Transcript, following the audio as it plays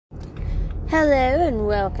Hello and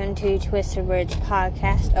welcome to Twisted Words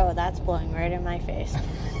Podcast. Oh, that's blowing right in my face.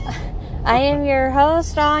 I am your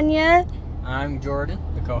host, Anya. I'm Jordan,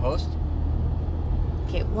 the co-host.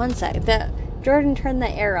 Okay, one sec. Jordan turned the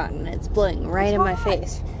air on and it's blowing right in my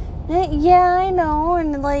face. Yeah, I know.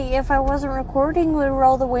 And like, if I wasn't recording, we'd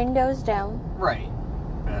roll the windows down. Right.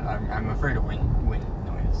 I'm afraid of wind noise,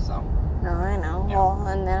 so. No, I know. Yeah. Well,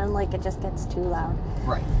 and then like it just gets too loud.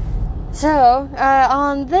 Right. So,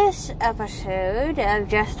 on this episode of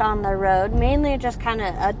Just on the Road, mainly just kind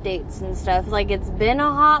of updates and stuff. Like, it's been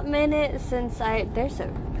a hot minute since there's a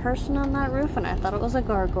person on that roof and I thought it was a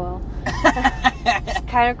gargoyle. It's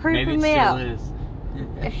kind of creeping me out. Maybe it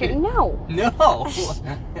still is. No. No!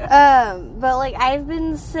 But like, I've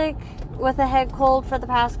been sick with a head cold for the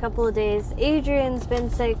past couple of days. Adrian's been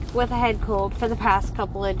sick with a head cold for the past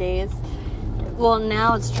couple of days. Well,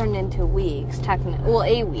 now it's turned into weeks, technically. Well,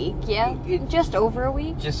 a week, yeah? Just over a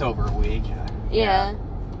week? Just over a week. Yeah.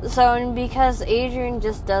 So, and because Adrian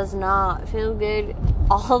just does not feel good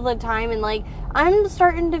all the time, and like, I'm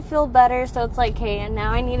starting to feel better, so it's like, hey, and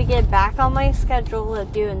now I need to get back on my schedule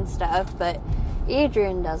of doing stuff, but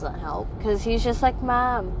Adrian doesn't help, because he's just like,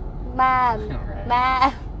 Mom, Right.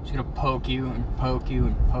 Mom. Just gonna poke you and poke you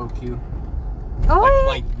and poke you. Oh,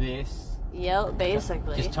 Like this. Yep,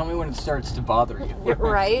 basically. Just tell me when it starts to bother you.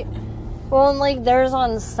 Right? Well, and like, there's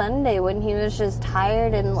on Sunday when he was just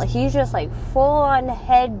tired and like, he just like full on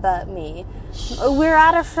headbutt me. We're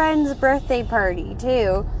at a friend's birthday party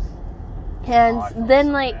too. And Oh, I felt then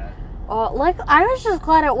so like, bad. I was just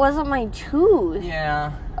glad it wasn't my tooth.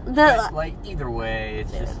 Yeah. The, Like, either way,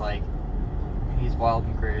 it's just like, he's wild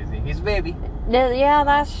and crazy. He's a baby. yeah,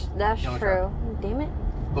 that's Yellow true. Damn it.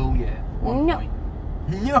 Oh, yeah. 1 No. point.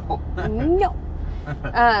 No.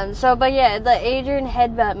 No. But yeah, the Adrian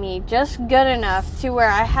headbutt me just good enough to where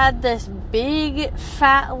I had this big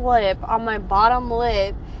fat lip on my bottom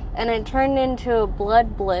lip and it turned into a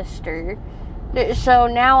blood blister. So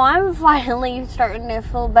now I'm finally starting to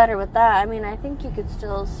feel better with that. I mean, I think you could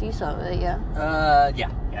still see some of it, yeah.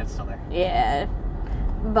 Yeah, it's still there. Yeah.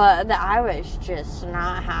 But I was just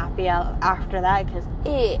not happy after that because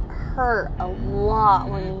it hurt a lot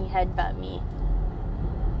when he headbutt me.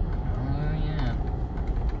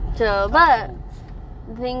 So, but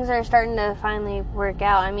things are starting to finally work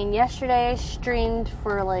out. I mean, yesterday I streamed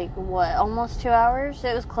for like, what, almost 2 hours?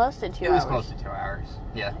 It was close to 2 hours. It was close to 2 hours,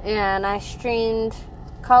 yeah. Yeah, and I streamed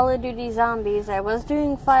Call of Duty Zombies. I was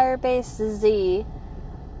doing Firebase Z,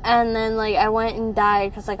 and then like I went and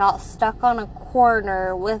died because I got stuck on a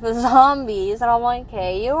corner with the zombies, and I'm like,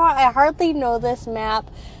 hey, you know what? I hardly know this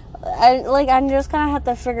map. I'm just gonna have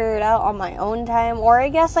to figure it out on my own time, or I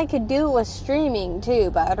guess I could do it with streaming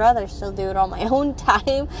too, but I'd rather still do it on my own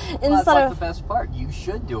time instead That's like of the best part. You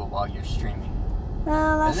should do it while you're streaming.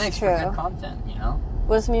 that's it makes true. for good content, you know?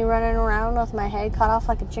 Was me running around with my head cut off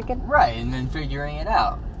like a chicken? Right, and then figuring it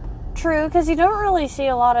out. True, because you don't really see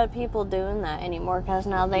a lot of people doing that anymore, because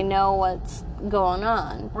now they know what's going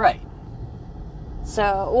on. Right.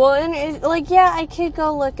 So, well, and I could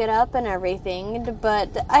go look it up and everything,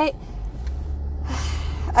 but I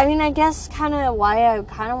mean, I guess kind of why I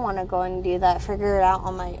kind of want to go and do that, figure it out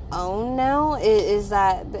on my own now, is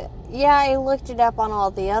that, yeah, I looked it up on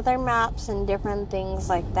all the other maps and different things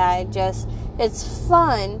like that. It's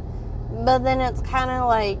fun, but then it's kind of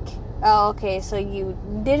like, oh, okay, so you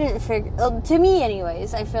didn't figure, to me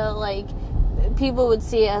anyways, I feel like people would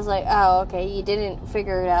see it as like, oh, okay, you didn't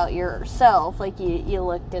figure it out yourself, like you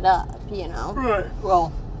looked it up, you know? Right.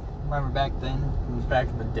 Well, remember back then, it was back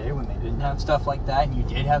in the day when they didn't have stuff like that and you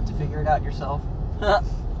did have to figure it out yourself. Oh,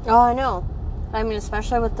 I know. I mean,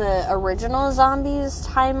 especially with the original Zombies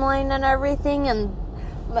timeline and everything, and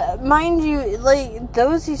mind you, like,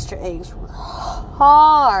 those Easter eggs were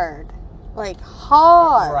hard. Like,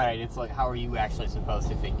 hard. Right, it's like, how are you actually supposed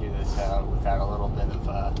to figure this out without a little bit of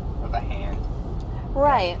a hand?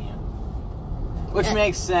 Right. Yeah. Which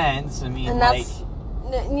makes sense. I mean, And like...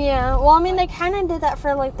 yeah, well, I mean, they kind of did that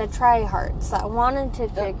for, like, the tryhards that wanted to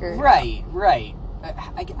figure it out. Right.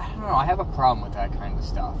 I don't know, I have a problem with that kind of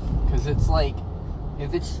stuff. Because it's like,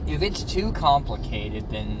 if it's too complicated,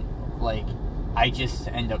 then, like, I just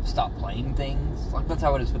end up stop playing things. Like, that's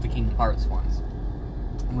how it is with the Kingdom Hearts ones.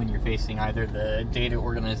 When you're facing either the data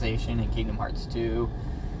organization in Kingdom Hearts 2,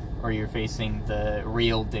 or you're facing the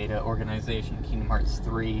real data organization in Kingdom Hearts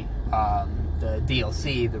 3, the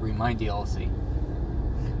DLC, the Remind DLC.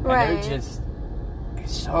 Right. And they're just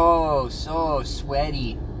so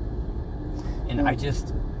sweaty. And I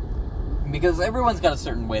just... Because everyone's got a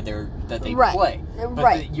certain way that they play. But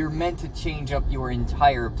Right. you're meant to change up your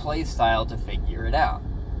entire play style to figure it out.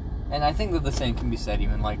 And I think that the same can be said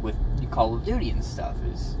even, like, with Call of Duty and stuff,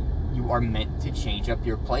 is you are meant to change up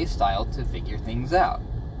your play style to figure things out.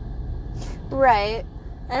 Right.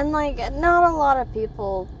 And, like, not a lot of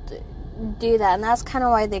people do that, and that's kind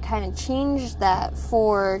of why they kind of changed that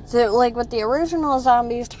like, with the original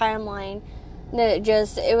Zombies timeline,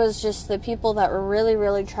 it was just the people that were really,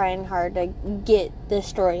 really trying hard to get the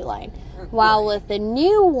storyline. While with the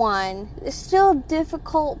new one, it's still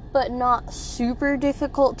difficult, but not super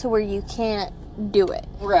difficult to where you can't do it.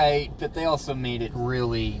 Right, but they also made it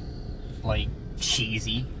really, like,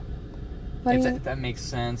 cheesy. If that makes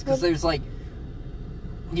sense. Because there's, like,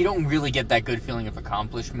 you don't really get that good feeling of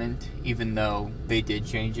accomplishment, even though they did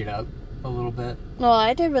change it up a little bit. Well,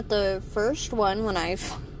 I did with the first one when I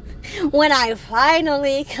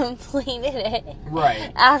finally completed it.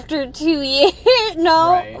 Right. After 2 years.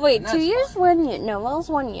 No, right. Wait, 2 years? Fine. 1 year. No, it was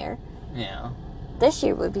 1 year. Yeah. This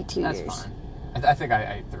year would be 2 years. That's fine. I think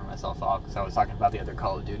I threw myself off because I was talking about the other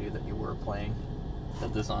Call of Duty that you were playing.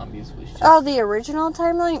 That the Zombies was just... Oh, the original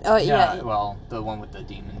timeline? Oh, yeah. Well, the one with the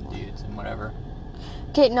demon dudes and whatever.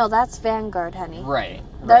 Okay, no, that's Vanguard, honey. Right.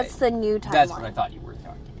 That's the new timeline. That's what I thought you were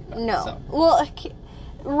talking about. No. So. Well,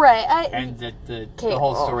 right. And the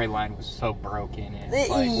whole storyline was so broken. And it's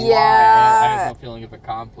like, yeah. Why? I have no feeling of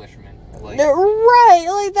accomplishment. Like, right,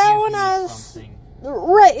 like that one I was... Something.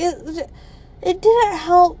 Right, it didn't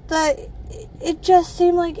help that it just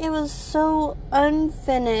seemed like it was so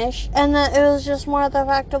unfinished, and that it was just more the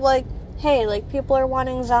fact of, like, hey, like, people are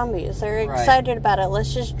wanting zombies. They're excited about it.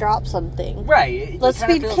 Let's just drop something. Right. Let's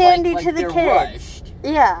feed candy to the kids. Rushed.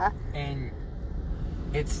 Yeah. And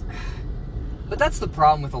it's... But that's the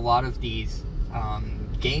problem with a lot of these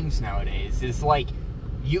games nowadays, is, like,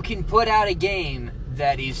 you can put out a game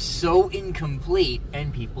that is so incomplete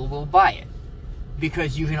and people will buy it.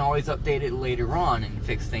 Because you can always update it later on and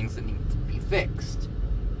fix things that need to be fixed.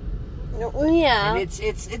 Yeah. And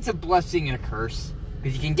it's a blessing and a curse.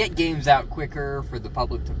 Because you can get games out quicker for the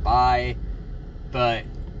public to buy, but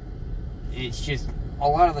it's just, a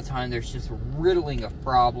lot of the time there's just riddling of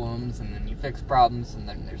problems, and then you fix problems, and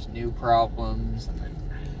then there's new problems, and then...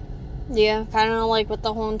 Yeah, kind of like with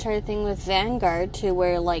the whole entire thing with Vanguard, to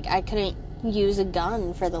where, like, I couldn't use a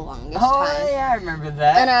gun for the longest time. Oh, yeah, I remember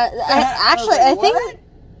that. And I think...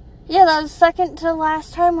 Yeah, that was second to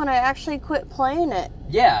last time when I actually quit playing it.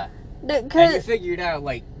 Yeah. And you figured out,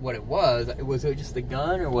 like, what it was. Was it just the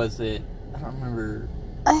gun, or was it... I don't remember.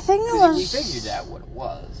 I think it was... We figured out what it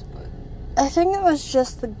was, but... I think it was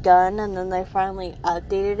just the gun, and then they finally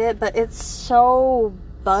updated it, but it's so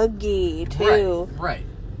buggy, too. Right.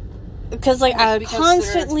 Because, like, I would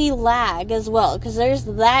constantly lag as well, because there's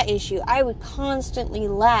that issue. I would constantly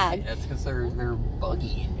lag. Right, that's because they're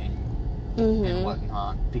buggy and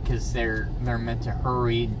whatnot, because they're meant to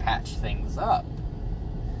hurry and patch things up.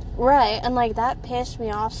 Right, and, like, that pissed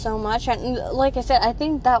me off so much. And, like I said, I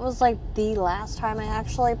think that was, like, the last time I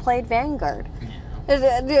actually played Vanguard. Yeah.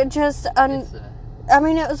 It just, I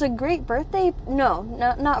mean, it was a great birthday... No,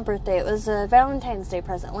 not birthday. It was a Valentine's Day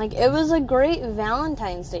present. Like, it was a great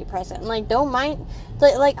Valentine's Day present. Like, don't mind...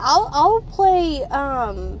 Like, I'll play,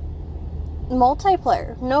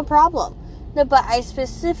 multiplayer. No problem. No, but I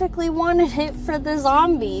specifically wanted it for the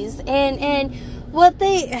zombies. And what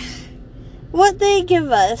they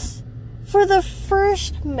give us for the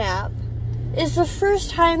first map is the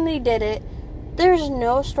first time they did it. There's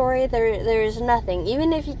no story. There's nothing.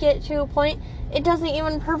 Even if you get to a point, it doesn't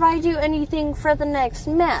even provide you anything for the next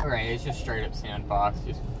map. Right, it's just straight up sandbox.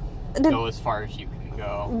 Just go as far as you can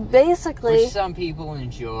go. Basically. Which some people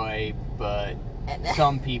enjoy, but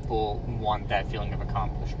some people want that feeling of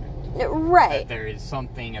accomplishment. Right. That there is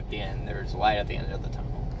something at the end. There's light at the end of the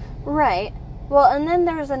tunnel. Right. Well, and then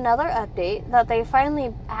there's another update that they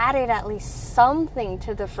finally added at least something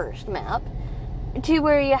to the first map, to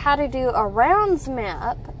where you had to do a rounds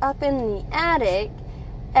map up in the attic,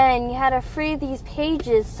 and you had to free these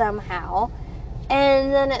pages somehow,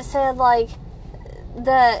 and then it said, like,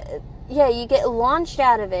 you get launched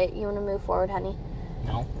out of it. You want to move forward, honey?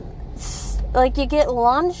 No. Like, you get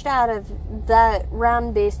launched out of that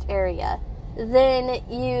round-based area. Then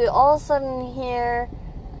you all of a sudden hear,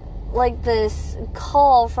 like, this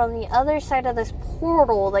call from the other side of this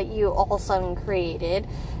portal that you all of a sudden created.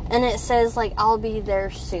 And it says, like, I'll be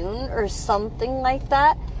there soon, or something like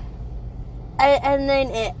that. And then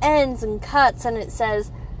it ends and cuts, and it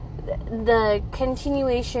says, the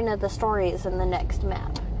continuation of the story is in the next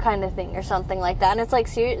map, kind of thing, or something like that. And it's like,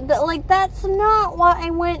 like, that's not what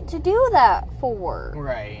I went to do that for.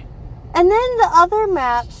 Right. And then the other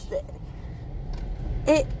maps,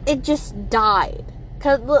 it just died.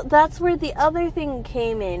 Because that's where the other thing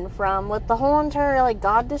came in from, with the whole entire, like,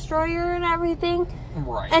 God Destroyer and everything.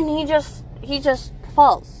 Right. And he just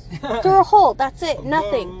falls through a hole. That's it.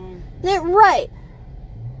 Nothing. Right.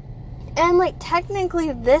 And, like,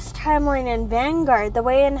 technically this timeline in Vanguard, the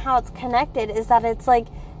way and how it's connected is that it's, like,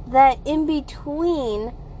 that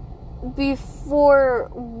in-between before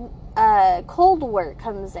Cold War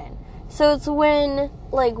comes in. So it's when,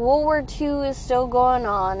 like, World War II is still going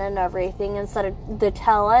on and everything, instead of the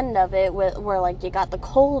tail end of it, where like, you got the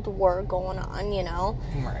Cold War going on, you know?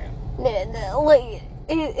 Right. Like,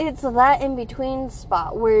 it's that in-between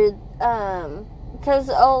spot where, because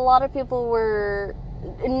a lot of people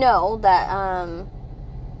know that,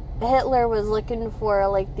 Hitler was looking for,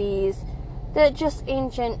 like, that just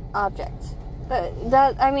ancient objects.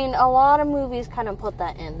 I mean, a lot of movies kind of put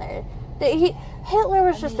that in there. Hitler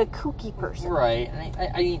was just a kooky person. Right.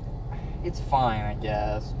 I mean, it's fine, I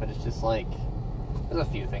guess, but it's just like, there's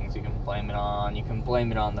a few things you can blame it on. You can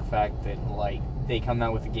blame it on the fact that, like, they come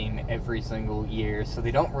out with a game every single year, so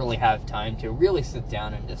they don't really have time to really sit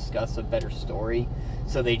down and discuss a better story.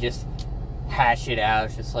 So they just hash it out.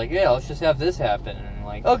 It's just like, yeah, let's just have this happen. And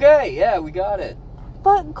like, okay, yeah, we got it.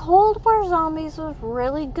 But Cold War Zombies was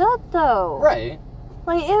really good, though. Right.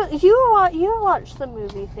 Like, you watched the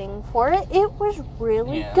movie thing for it. It was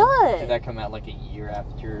really good. Did that come out like a year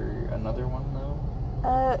after another one, though?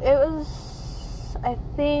 It was, I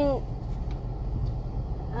think,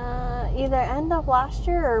 either end of last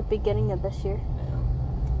year or beginning of this year.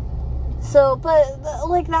 Yeah. So, but,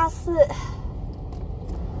 like, that's the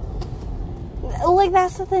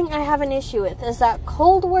thing I have an issue with, is that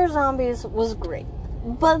Cold War Zombies was great.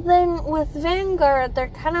 But then with Vanguard, they're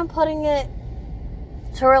kind of putting it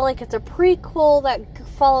to where, like, it's a prequel that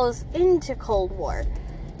follows into Cold War.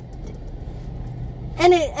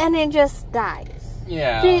 And it just dies.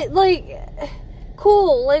 Yeah.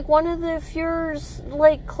 Cool. Like, one of the Fuhrer's,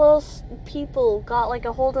 like, close people got, like,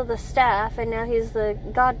 a hold of the staff, and now he's the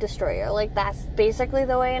God Destroyer. Like, that's basically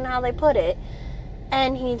the way and how they put it.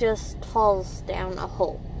 And he just falls down a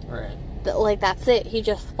hole. Right. Like, that's it. He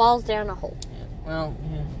just falls down a hole. Yeah. Well,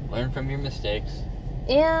 learn from your mistakes.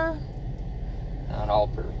 Yeah. Not all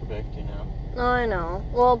perfect, you know. Oh, I know.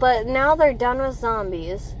 Well, but now they're done with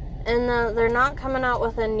zombies, and they're not coming out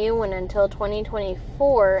with a new one until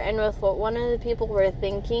 2024, and with what one of the people were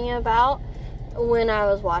thinking about when I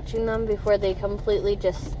was watching them before they completely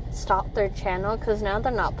just stopped their channel, because now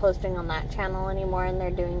they're not posting on that channel anymore, and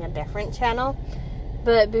they're doing a different channel.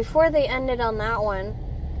 But before they ended on that one,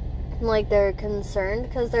 like, they're concerned,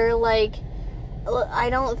 because they're like, I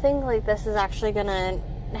don't think, like, this is actually gonna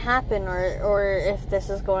happen, or if this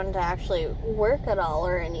is going to actually work at all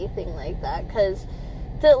or anything like that, because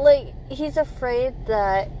he's afraid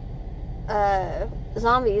that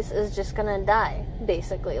zombies is just gonna die,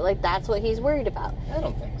 basically. Like, that's what he's worried about. I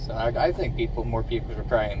don't think so. I think more people should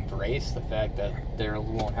probably embrace the fact that there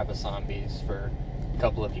won't have a zombies for a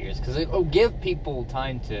couple of years, because it'll give people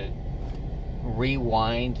time to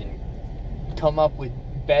rewind and come up with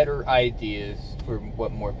better ideas for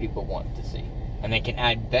what more people want to see. And they can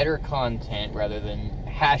add better content rather than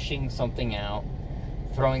hashing something out,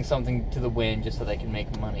 throwing something to the wind just so they can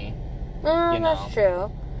make money. That's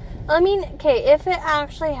true. I mean, okay, if it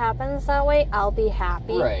actually happens that way, I'll be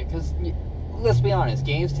happy. Right, because let's be honest,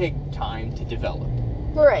 games take time to develop.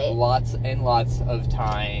 Right. Lots and lots of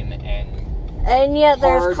time and yet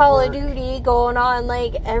there's Call of Duty going on,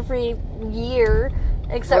 like, every year,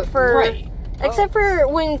 except for... Right. Except for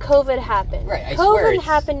when COVID happened. Right, COVID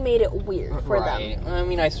happened made it weird for them. I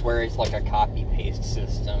mean, I swear it's like a copy-paste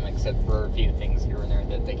system, except for a few things here and there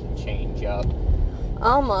that they can change up.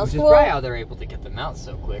 Almost. Which is probably how they're able to get them out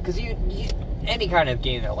so quick. Because any kind of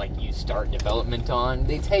game that, like, you start development on,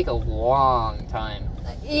 they take a long time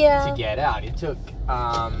to get out. It took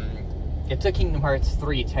Kingdom Hearts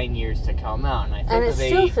 3 10 years to come out, and I think it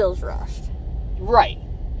still feels rushed. Right.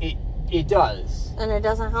 It does. And it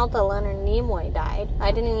doesn't help that Leonard Nimoy died.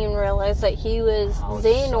 I didn't even realize that he was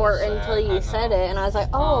Xehanort until you said it, and I was like,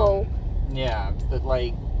 oh. Yeah, but,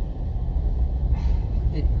 like,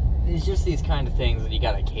 it's just these kind of things that you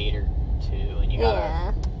gotta cater to, and you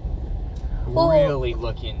gotta really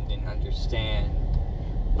look in and understand.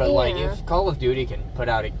 But, like, if Call of Duty can put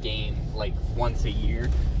out a game, like, once a year,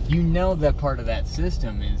 you know that part of that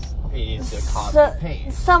system is a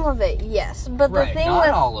copy-paste. Some of it, yes. But the thing not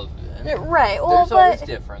all of it. Right. Well, there's always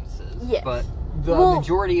differences. Yes. But the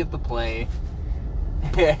majority of the play...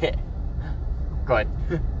 Go ahead.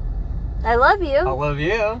 I love you. I love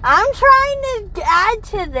you. I'm trying to add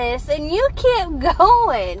to this, and you keep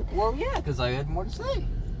going. Well, yeah, because I had more to say.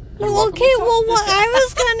 You're welcome Okay, to talk. well, what I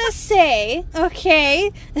was gonna say,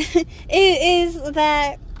 okay, is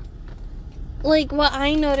that, like, what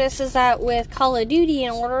I noticed is that with Call of Duty,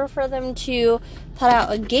 in order for them to put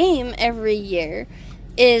out a game every year,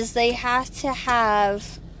 is they have to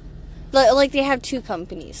have, like, they have two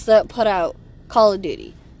companies that put out Call of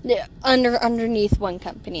Duty underneath one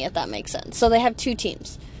company, if that makes sense. So they have two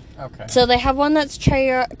teams. Okay. So they have one that's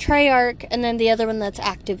Treyarch, and then the other one that's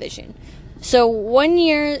Activision. So one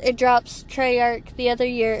year it drops Treyarch, the other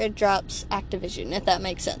year it drops Activision, if that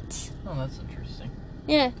makes sense. Oh, that's interesting.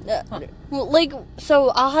 Yeah. Like, so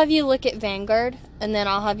I'll have you look at Vanguard, and then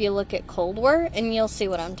I'll have you look at Cold War, and you'll see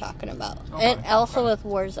what I'm talking about. Okay, And also with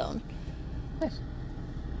Warzone. Nice.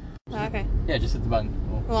 Okay. Yeah, just hit the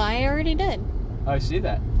button. Well, I already did. Oh, I see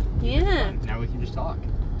that. Yeah. Now we can just talk.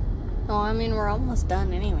 Well, I mean, we're almost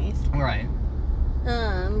done anyways. Right.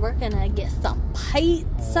 We're gonna get some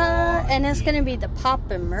pizza, and it's gonna be the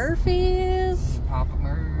Papa Murphy's. Papa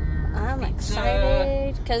Murphy's. I'm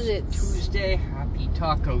excited because it's Tuesday. Happy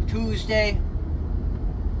Taco Tuesday.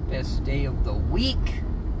 Best day of the week.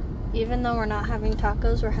 even though we're not having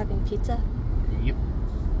tacos, we're having pizza. Yep.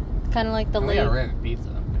 Kind of like the We got red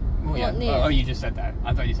pizza. Oh, yeah. Well, yeah. Oh, you just said that.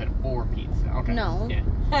 I thought you said 4 pizza. Okay. No.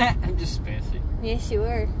 Yeah. I'm just spacing. Yes, you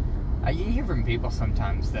were. You hear from people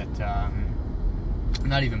sometimes that,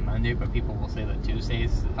 not even Monday, but people will say that Tuesday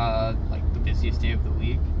is, like, the busiest day of the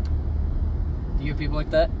week. Do you have people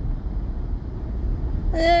like that?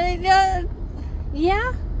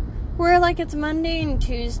 Yeah. We're like, it's Monday and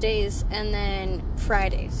Tuesdays, and then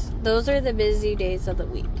Fridays. Those are the busy days of the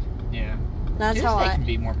week. Yeah. That's Tuesday how I. can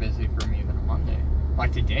be more busy for me than a Monday.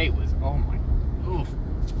 Like today was, oh my, oof.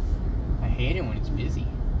 I hate it when it's busy.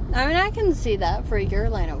 I mean, I can see that for your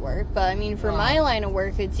line of work, but I mean, for my line of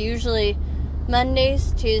work, it's usually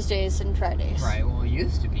Mondays, Tuesdays, and Fridays. Right, well, it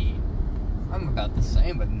used to be, I'm about the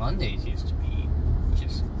same, but Mondays used to be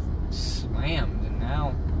just slammed, and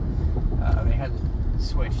now they had it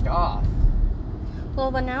switched off. Well,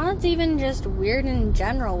 but now it's even just weird in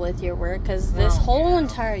general with your work, because this whole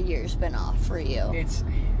entire year's been off for you.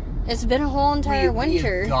 It's been a whole entire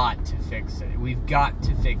winter. We've got to fix it. We've got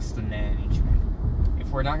to fix the management. If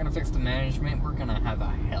we're not going to fix the management, we're going to have a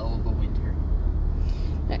hell of a winter.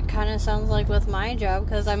 It kind of sounds like with my job,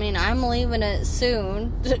 because, I mean, I'm leaving it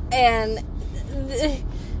soon, and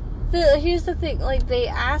here's the thing, like, they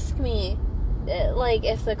ask me, like,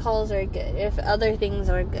 if the calls are good, if other things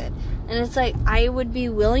are good, and it's like, I would be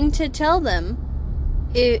willing to tell them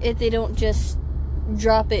if they don't just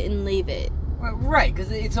drop it and leave it. Right,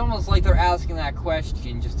 because it's almost like they're asking that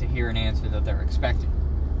question just to hear an answer that they're expecting.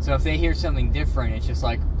 So if they hear something different, it's just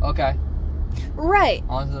like, okay. Right.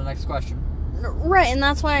 On to the next question. Right, and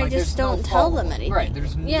that's why like, I just don't tell them anything. Right,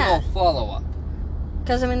 there's no follow-up.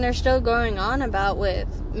 Because, I mean, they're still going on about with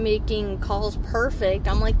making calls perfect.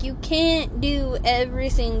 I'm like, you can't do every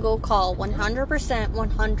single call 100%,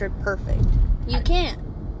 100 perfect. You can't.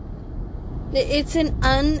 It's an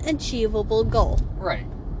unachievable goal. Right.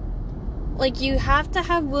 Like, you have to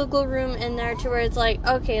have wiggle room in there to where it's like,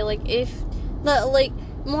 okay, like, if, like,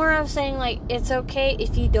 more of saying, like, it's okay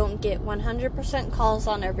if you don't get 100% calls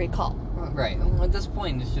on every call. Right. At this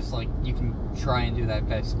point, it's just like, you can try and do that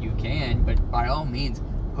best you can, but by all means,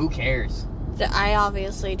 who cares? I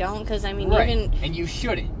obviously don't, because, I mean, even... And you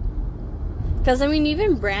shouldn't. Because, I mean,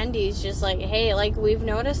 even Brandy's just like, hey, like, we've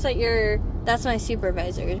noticed that that's my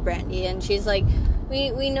supervisor, is Brandy, and she's like,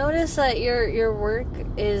 we noticed that your work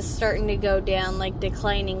is starting to go down, like,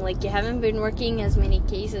 declining, like, you haven't been working as many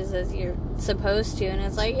cases as you're supposed to, and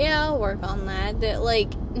it's like, yeah, I'll work on that,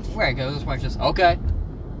 like... Right, because this one's just, okay,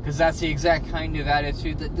 because that's the exact kind of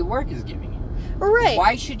attitude that the work is giving you. Right.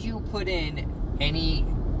 Why should you put in any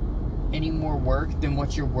more work than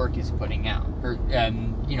what your work is putting out, or,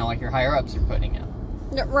 you know, like your higher-ups are putting out?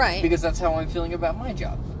 Right. Because that's how I'm feeling about my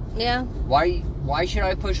job. Yeah. Why should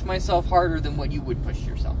I push myself harder than what you would push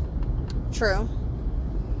yourself? True.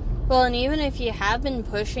 Well, and even if you have been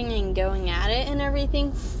pushing and going at it and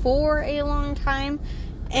everything for a long time,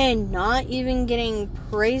 and not even getting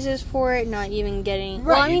praises for it, not even getting...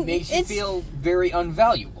 Right, well, I mean, it makes you feel very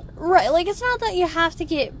unvaluable. Right, like, it's not that you have to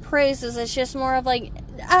get praises, it's just more of, like,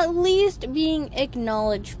 at least being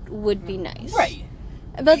acknowledged would be nice. Right.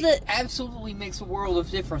 But it absolutely makes a world of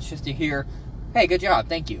difference just to hear, hey, good job,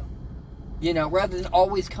 thank you. You know, rather than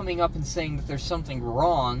always coming up and saying that there's something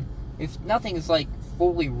wrong. If nothing is, like,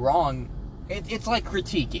 fully wrong, it's like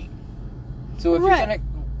critiquing. So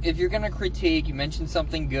if you're gonna critique, you mention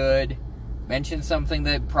something good, mention something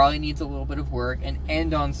that probably needs a little bit of work, and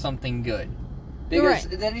end on something good. Because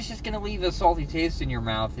then it's just going to leave a salty taste in your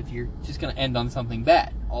mouth if you're just going to end on something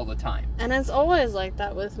bad all the time. And it's always like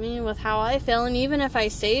that with me, with how I feel. And even if I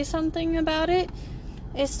say something about it,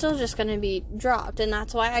 it's still just going to be dropped. And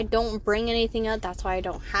that's why I don't bring anything up. That's why I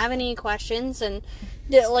don't have any questions. And,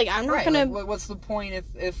 like, I'm not going to... Like, what's the point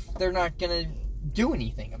if they're not going to do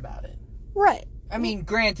anything about it? Right. I mean,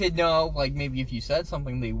 granted, no, like, maybe if you said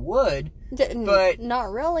something, they would. But...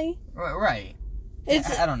 Not really. Right.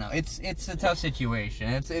 I don't know. It's a tough situation.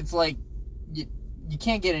 It's like you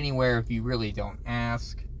can't get anywhere if you really don't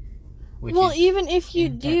ask. Well, even if you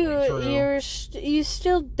do, you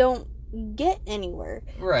still don't get anywhere.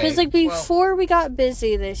 Right. Because like before we got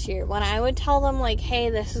busy this year, when I would tell them like,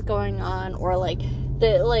 "Hey, this is going on," or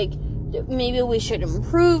maybe we should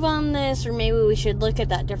improve on this, or maybe we should look at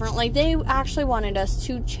that different. Like they actually wanted us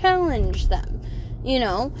to challenge them. You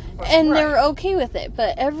know, and they're okay with it.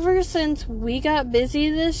 But ever since we got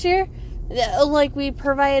busy this year, like, we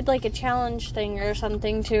provided, like, a challenge thing or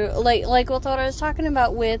something to, like with what I was talking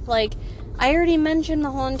about with, like, I already mentioned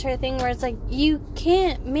the whole entire thing where it's like, you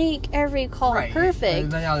can't make every call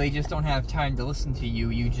perfect. No, they just don't have time to listen to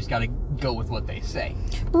you. You just gotta go with what they say.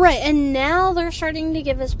 Right, and now they're starting to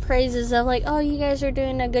give us praises of, like, oh, you guys are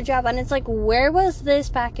doing a good job. And it's like, where was this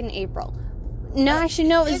back in April? No, actually,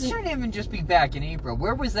 no. It shouldn't even just be back in April.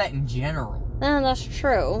 Where was that in general? Oh, that's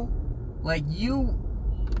true. Like, you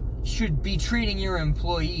should be treating your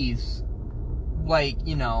employees like,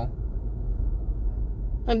 you know...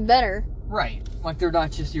 Like, better. Right. Like, they're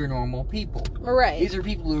not just your normal people. Right. These are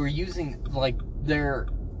people who are using, like, their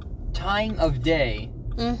time of day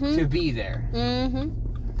to be there.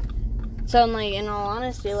 Mm-hmm. So, like, in all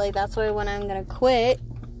honesty, like, that's why when I'm gonna quit...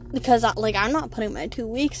 Because, like, I'm not putting my 2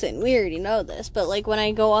 weeks in. We already know this. But, like, when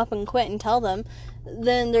I go up and quit and tell them,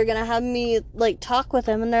 then they're going to have me, like, talk with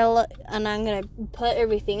them. And I'm going to put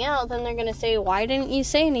everything out. Then they're going to say, why didn't you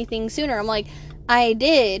say anything sooner? I'm like, I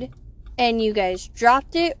did. And you guys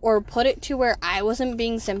dropped it or put it to where I wasn't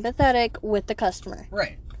being sympathetic with the customer.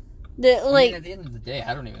 Right. I mean, at the end of the day,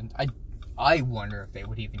 I wonder if they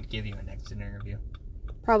would even give you an exit interview.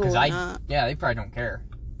 Probably not. Yeah, they probably don't care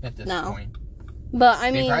at this point. But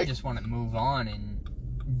I mean, they probably just want to move on and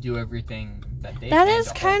do everything that they. That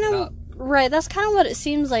is kind of right. That's kind of what it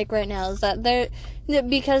seems like right now. Is that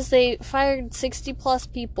because they fired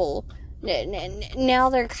 60+ people. Now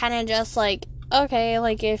they're kind of just like, okay,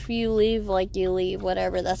 like if you leave, like you leave,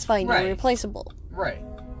 whatever. That's fine. You're replaceable. Right.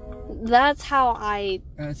 That's how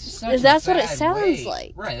that's what it sounds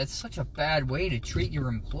like. Right. That's such a bad way to treat your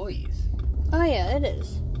employees. Oh yeah, it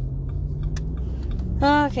is.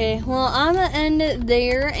 Okay, well, I'm going to end it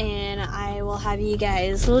there, and I will have you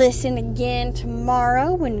guys listen again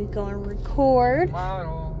tomorrow when we go and record.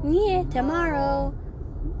 Tomorrow. Yeah, tomorrow.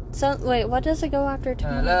 So, wait, what does it go after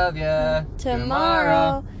tomorrow? I love ya.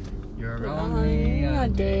 Tomorrow. You're only a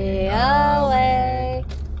day away.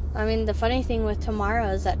 I mean, the funny thing with tomorrow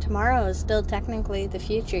is that tomorrow is still technically the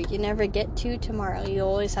future. You never get to tomorrow. You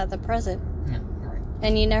always have the present. Yeah, right.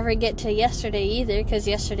 And you never get to yesterday either, because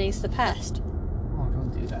yesterday's the past.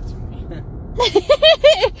 That to me.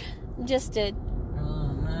 Just did.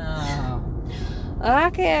 Oh no.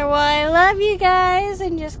 Okay, well, I love you guys,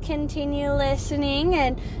 and just continue listening.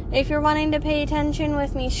 And if you're wanting to pay attention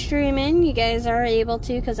with me streaming, you guys are able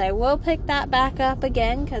to, because I will pick that back up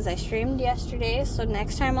again, because I streamed yesterday. So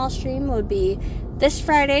next time I'll stream would be this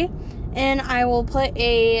Friday, and I will put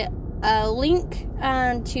a link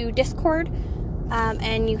to Discord,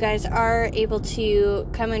 and you guys are able to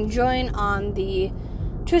come and join on the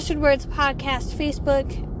Twisted Words Podcast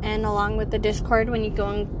Facebook, and along with the Discord when you go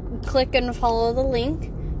and click and follow the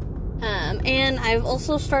link. And I've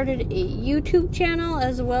also started a YouTube channel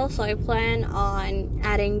as well, so I plan on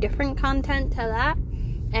adding different content to that,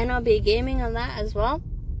 and I'll be gaming on that as well.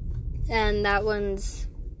 And that one's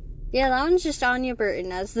just Anya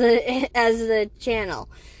Burton as the channel.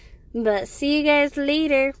 But see you guys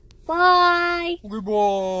later. Bye.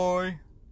 Goodbye.